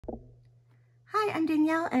Hi, I'm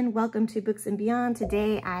Danielle and welcome to Books and Beyond.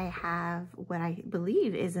 Today I have what I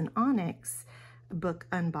believe is an Onyx book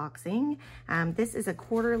unboxing. This is a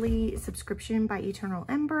quarterly subscription by Eternal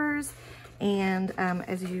Embers, and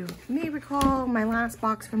as you may recall, my last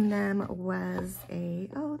box from them was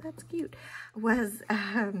oh that's cute, was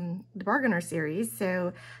the Bargainer series.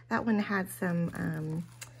 So that one had some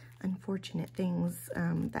unfortunate things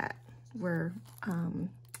that were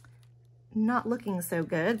not looking so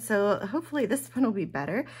good, so hopefully this one will be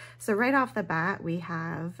better. So right off the bat we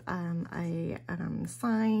have a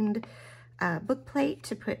signed book plate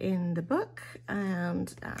to put in the book,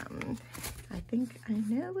 and I think I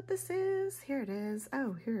know what this is. Here it is.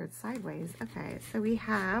 Oh, here it's sideways. Okay, so we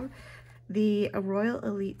have the Royal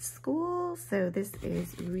Elite School. So this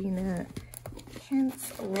is Rina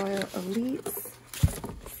Kent's Royal Elites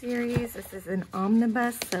series. This is an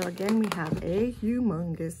omnibus, so again we have a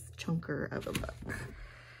humongous chunker of a book.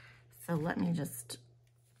 So let me just,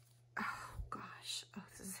 oh gosh, oh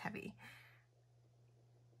this is heavy.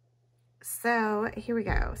 So here we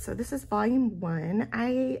go. So this is volume 1.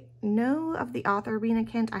 I know of the author Rina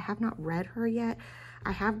Kent. I have not read her yet.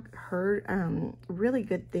 I have heard really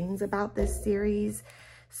good things about this series.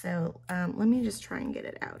 So let me just try and get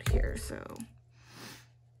it out here. So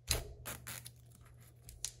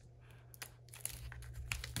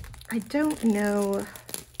I don't know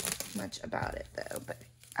much about it though, but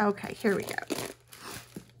okay, here we go.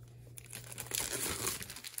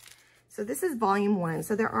 So this is volume 1.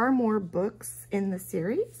 So there are more books in the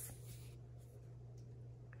series.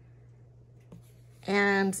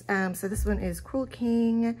 And so this one is Cruel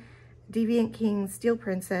King, Deviant King, Steel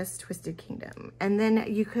Princess, Twisted Kingdom. And then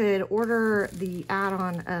you could order the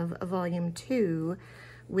add-on of volume 2,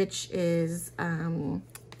 which is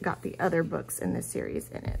got the other books in this series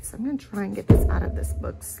in it. So I'm going to try and get this out of this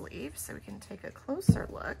book sleeve so we can take a closer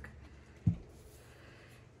look.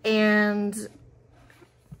 And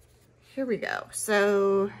here we go.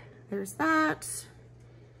 So there's that.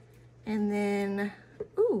 And then,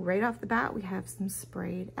 ooh, right off the bat, we have some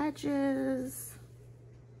sprayed edges.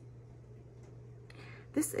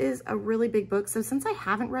 This is a really big book. So since I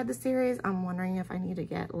haven't read the series, I'm wondering if I need to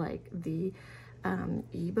get like the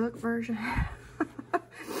ebook version.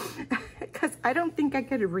 Because I don't think I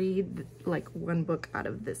could read like one book out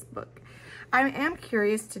of this book. I am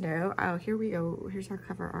curious to know, oh, here we go. Here's our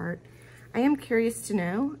cover art. I am curious to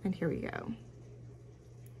know, and here we go,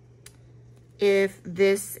 if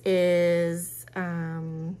this is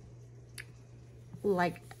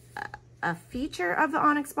like a feature of the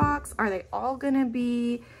Onyx box. Are they all gonna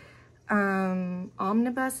be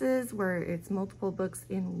omnibuses where it's multiple books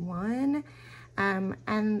in one?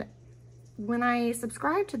 And when I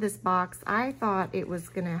subscribed to this box, I thought it was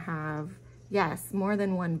gonna have, yes, more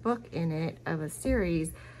than one book in it of a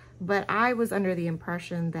series, but I was under the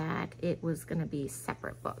impression that it was gonna be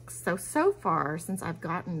separate books. So far, since I've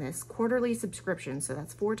gotten this quarterly subscription, so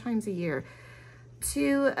that's 4 times a year,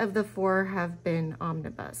 2 of the 4 have been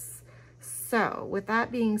omnibus. So with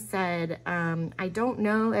that being said, I don't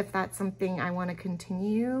know if that's something I wanna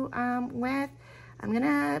continue with. I'm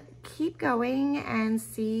gonna keep going and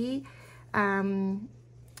see,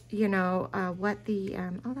 you know, what the,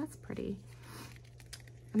 oh, that's pretty.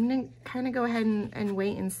 I'm gonna kind of go ahead and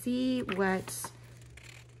wait and see what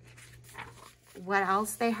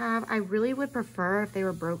else they have. I really would prefer if they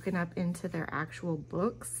were broken up into their actual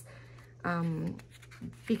books,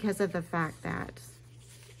 because of the fact that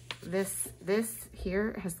this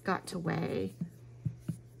here has got to weigh,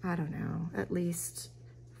 I don't know, at least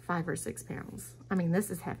 5 or 6 pounds. I mean, this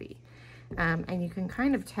is heavy. And you can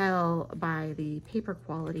kind of tell by the paper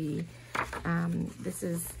quality. This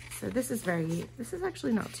is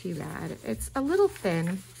actually not too bad. It's a little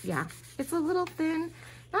thin. Yeah, it's a little thin,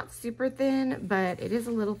 not super thin, but it is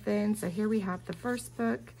a little thin. So here we have the first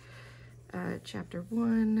book, chapter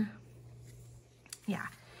 1. Yeah,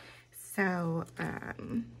 so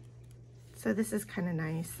so this is kind of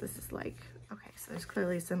nice. This is like, okay, so there's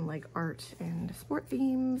clearly some like art and sport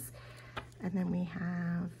themes. And then we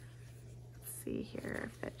have, see here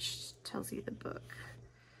if it tells you the book.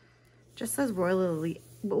 Just says Royal Elite.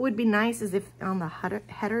 What would be nice is if on the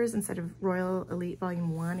headers, instead of Royal Elite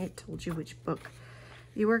Volume 1, it told you which book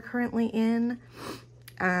you were currently in.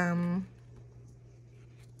 I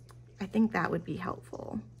think that would be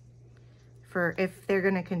helpful for if they're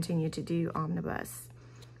going to continue to do omnibus.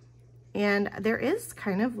 And there is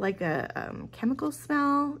kind of like a chemical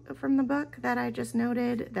smell from the book that I just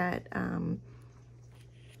noted that,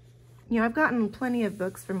 you know, I've gotten plenty of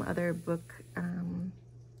books from other book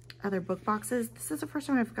boxes. This is the first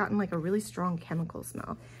time I've gotten like a really strong chemical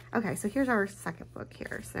smell. Okay, so here's our second book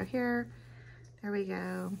here. So here, There we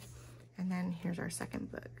go. And then here's our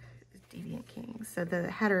second book, Deviant Kings. So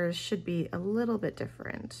the headers should be a little bit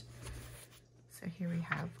different. So here we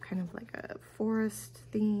have kind of like a forest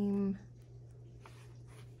theme.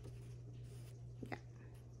 Yeah.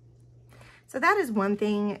 So that is one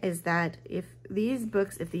thing, is that if these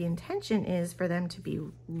books, if the intention is for them to be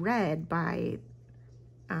read by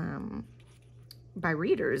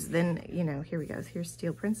readers, then, you know, here we go. Here's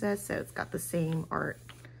Steel Princess. So it's got the same art.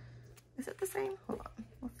 Is it the same? Hold on.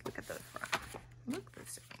 Let's look at the front. Look the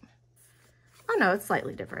same. Oh no, it's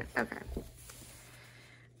slightly different. Okay.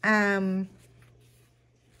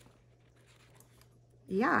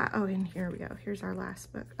 Yeah. Oh, and here we go. Here's our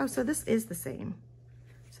last book. Oh, so this is the same.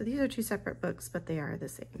 So these are two separate books, but they are the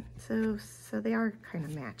same. So they are kind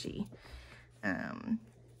of matchy.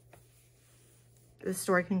 The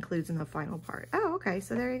story concludes in the final part. Oh, okay.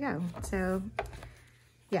 So there you go. So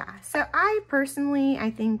yeah. So I personally,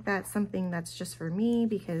 I think that's something that's just for me,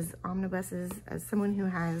 because omnibuses, as someone who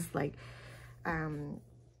has like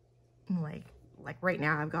right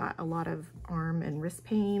now I've got a lot of arm and wrist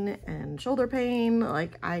pain and shoulder pain.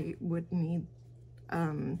 Like I would need, I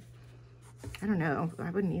don't know,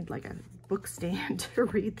 I would need like a book stand to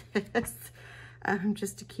read this,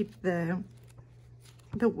 just to keep the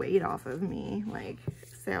weight off of me. Like,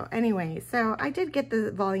 so anyway, so I did get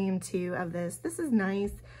the volume 2 of this. This is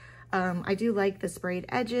nice. I do like the sprayed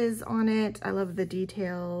edges on it. I love the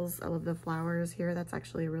details. I love the flowers here. That's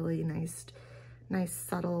actually a really nice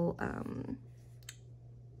subtle,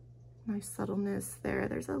 nice subtleness there.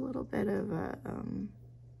 There's a little bit of a,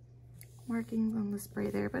 markings on the spray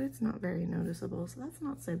there, but it's not very noticeable, so that's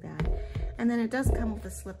not so bad. And then it does come with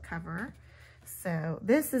a slip cover. So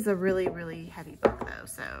this is a really, really heavy book though.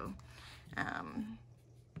 So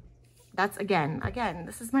that's again,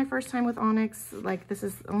 this is my first time with Onyx. Like, this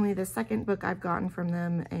is only the second book I've gotten from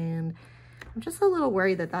them, and I'm just a little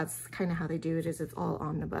worried that that's kind of how they do it, is it's all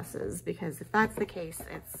omnibuses, because if that's the case,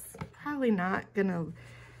 it's probably not gonna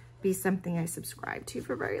be something I subscribe to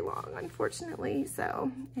for very long, unfortunately.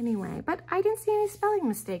 So anyway, but I didn't see any spelling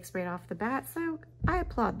mistakes right off the bat, so I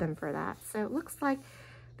applaud them for that. So it looks like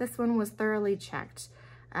this one was thoroughly checked,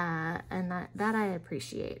 and that I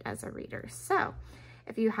appreciate as a reader. So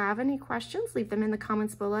if you have any questions, leave them in the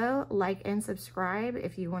comments below. Like and subscribe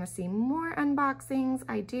if you want to see more unboxings.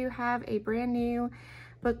 I do have a brand new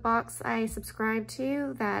book box I subscribe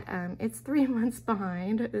to that it's 3 months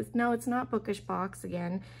behind. No, it's not Bookish Box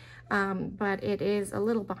again, but it is a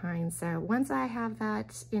little behind. So once I have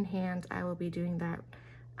that in hand, I will be doing that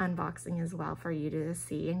unboxing as well for you to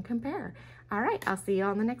see and compare. All right, I'll see you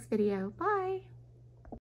on the next video. Bye.